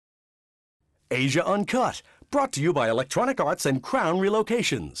Asia Uncut, brought to you by Electronic Arts and Crown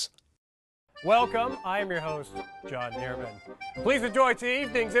Relocations. Welcome, I am your host, Jon Niermann. Please enjoy the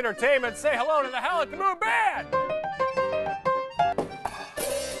evening's entertainment. Say hello to the Howl at the Moon Band!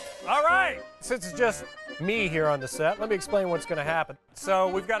 All right, since it's just me here on the set, let me explain what's going to happen. So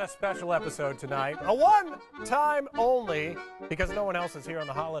we've got a special episode tonight, a one-time only, because no one else is here on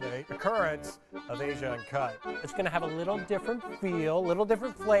the holiday, occurrence of Asia Uncut. It's going to have a little different feel, a little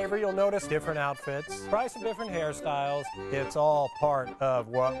different flavor. You'll notice different outfits, probably some different hairstyles. It's all part of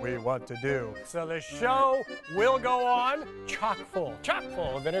what we want to do. So the show will go on chock full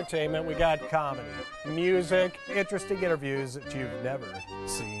of entertainment. We got comedy, music, interesting interviews that you've never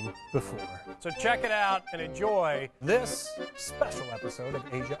seen before. So check it out and enjoy this special episode of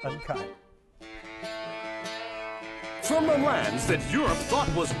Asia Uncut. From the lands that Europe thought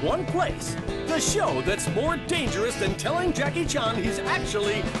was one place, the show that's more dangerous than telling Jackie Chan he's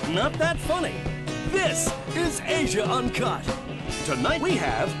actually not that funny. This is Asia Uncut. Tonight we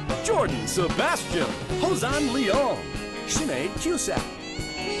have Jordan Sebastian, Hosan Leon, Sinead Cusack,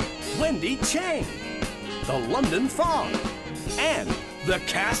 Wendy Cheng, the London Fog, and the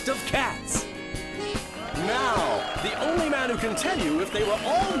cast of Cats. Now, the only man who can tell you if they were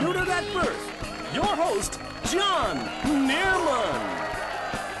all neutered at birth, your host, Jon Niermann.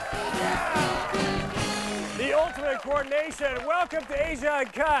 The ultimate coordination. Welcome to Asia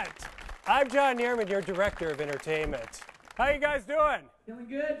Uncut. I'm Jon Niermann, your director of entertainment. How you guys doing? Doing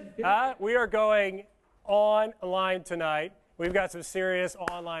good. We are going online tonight. We've got some serious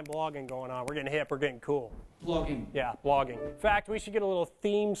online blogging going on. We're getting hip. We're getting cool. Blogging. Yeah, blogging. In fact, we should get a little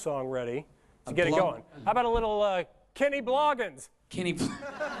theme song ready to get it going. How about a little Kenny Bloggins? Kenny.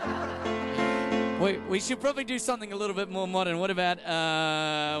 We should probably do something a little bit more modern. What about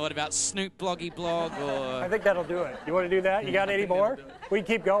Snoop Bloggy Blog or? I think that'll do it. You want to do that? You got any more? We can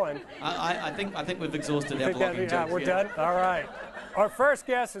keep going. I think we've exhausted our blogging jokes. We're done. All right. Our first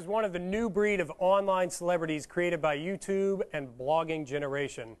guest is one of the new breed of online celebrities created by YouTube and blogging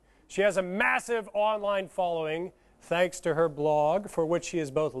generation. She has a massive online following thanks to her blog, for which she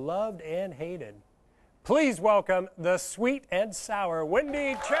is both loved and hated. Please welcome the sweet and sour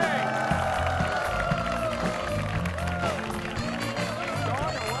Wendy Cheng.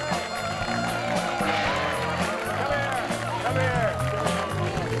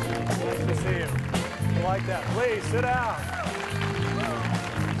 Like that. Please sit down.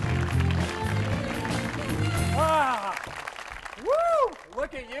 Woo!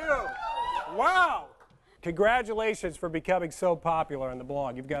 Look at you. Wow. Congratulations for becoming so popular on the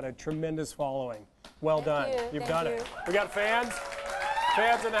blog. You've got a tremendous following. Well done. You've done it. We got fans.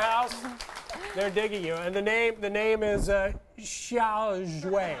 Fans in the house. They're digging you. And the name is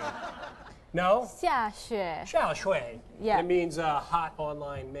Xiaxue. No? Xiaxue. Xiaxue. Yeah. It means hot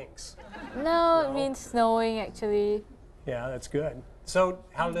online minx. No, it means snowing actually. Yeah, that's good. So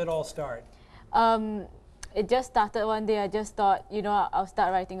how did it all start? It just started one day. I just thought, you know, I'll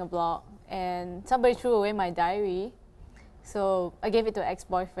start writing a blog. And somebody threw away my diary. So I gave it to an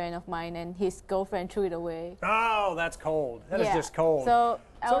ex-boyfriend of mine, and his girlfriend threw it away. Oh, that's cold. That is just cold. So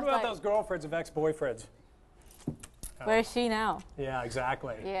what about those girlfriends of ex-boyfriends? Where is she now? Yeah,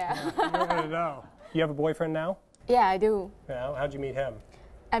 exactly. Yeah. You don't want to know. You have a boyfriend now? Yeah, I do. Yeah, how'd you meet him?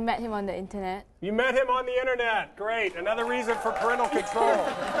 I met him on the internet. You met him on the internet. Great. Another reason for parental control.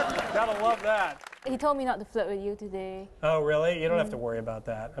 Gotta love that. He told me not to flirt with you today. Oh, really? You don't have to worry about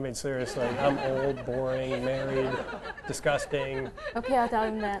that. I mean, seriously. I'm old, boring, married, disgusting. Okay, I'll tell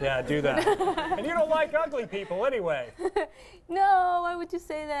him that. Yeah, do that. And you don't like ugly people anyway. No, why would you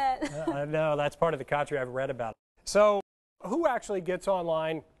say that? I know. That's part of the country I've read about. So, who actually gets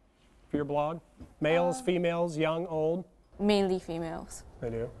online for your blog? Males, females, young, old? Mainly females. They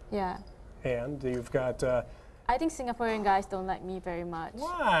do? Yeah. And you've got... I think Singaporean guys don't like me very much.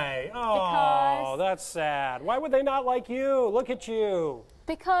 Why? Oh, that's sad. Why would they not like you? Look at you.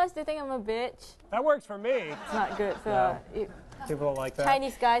 Because they think I'm a bitch. That works for me. It's not good for... No. People don't like that.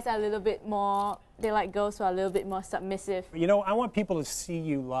 Chinese guys are a little bit more... They like girls who are a little bit more submissive. You know, I want people to see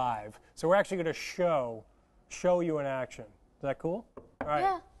you live. So we're actually going to show you in action. Is that cool? All right.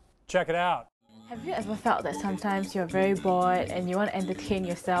 Yeah. Check it out. Have you ever felt that sometimes you're very bored and you want to entertain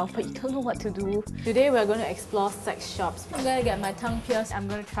yourself, but you don't know what to do? Today we're going to explore sex shops. I'm going to get my tongue pierced. I'm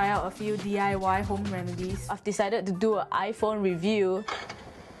going to try out a few DIY home remedies. I've decided to do an iPhone review.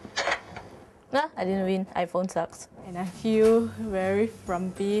 Nah, I didn't win. iPhone sucks. And I feel very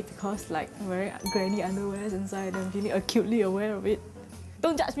frumpy because like I'm wearing granny underwears inside and I'm feeling acutely aware of it.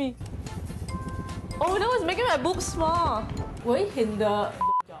 Don't judge me. Oh, that was making my boobs small. Will it hinder?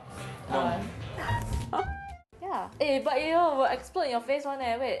 Huh? Yeah, Eh, but you know, will explode in your face one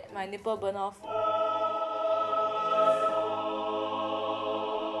eh. Wait, my nipple burn off.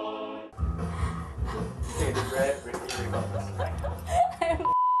 I'm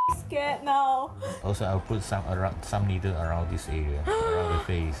scared now. Also, I'll put some needle around this area, around the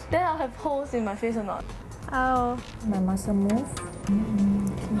face. Then I'll have holes in my face or not? Ow. My muscle move.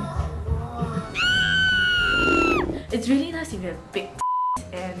 It's really nice if you have big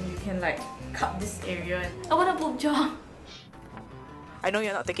and you can like cut this area. I want a boob job. I know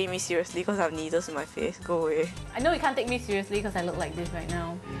you're not taking me seriously because I have needles in my face. Go away. I know you can't take me seriously because I look like this right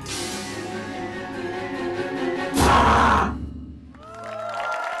now.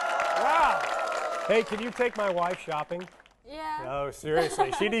 Wow. Hey, can you take my wife shopping? Yeah. No,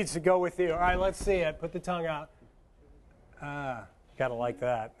 seriously. She needs to go with you. All right, let's see it. Put the tongue out. Gotta like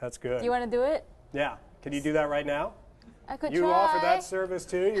that. That's good. Do you want to do it? Yeah. Can you do that right now? I could You try. offer that service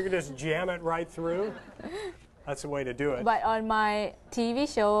too? You can just jam it right through? That's the way to do it. But on my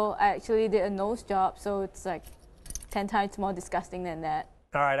TV show, I actually did a nose job, so it's like 10 times more disgusting than that.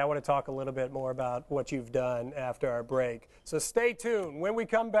 All right, I want to talk a little bit more about what you've done after our break. So stay tuned. When we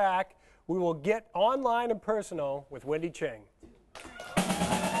come back, we will get online and personal with Wendy Cheng.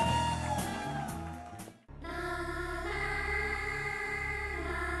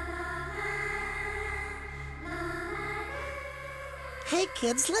 Hey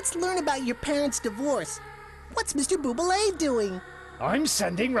kids, let's learn about your parents' divorce. What's Mr. Boubelet doing? I'm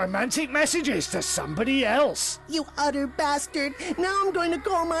sending romantic messages to somebody else. You utter bastard. Now I'm going to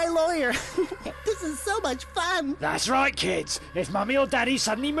call my lawyer. This is so much fun. That's right, kids. If Mummy or Daddy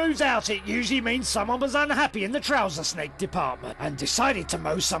suddenly moves out, it usually means someone was unhappy in the trouser snake department and decided to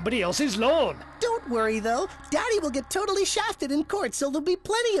mow somebody else's lawn. Don't worry though. Daddy will get totally shafted in court, so there'll be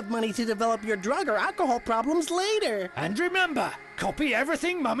plenty of money to develop your drug or alcohol problems later. And remember, copy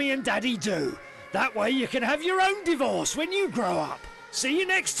everything Mummy and Daddy do. That way you can have your own divorce when you grow up. See you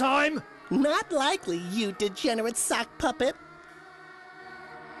next time. Not likely, you degenerate sock puppet.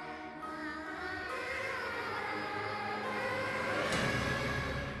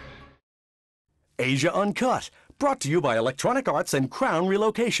 Asia Uncut, brought to you by Electronic Arts and Crown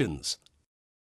Relocations.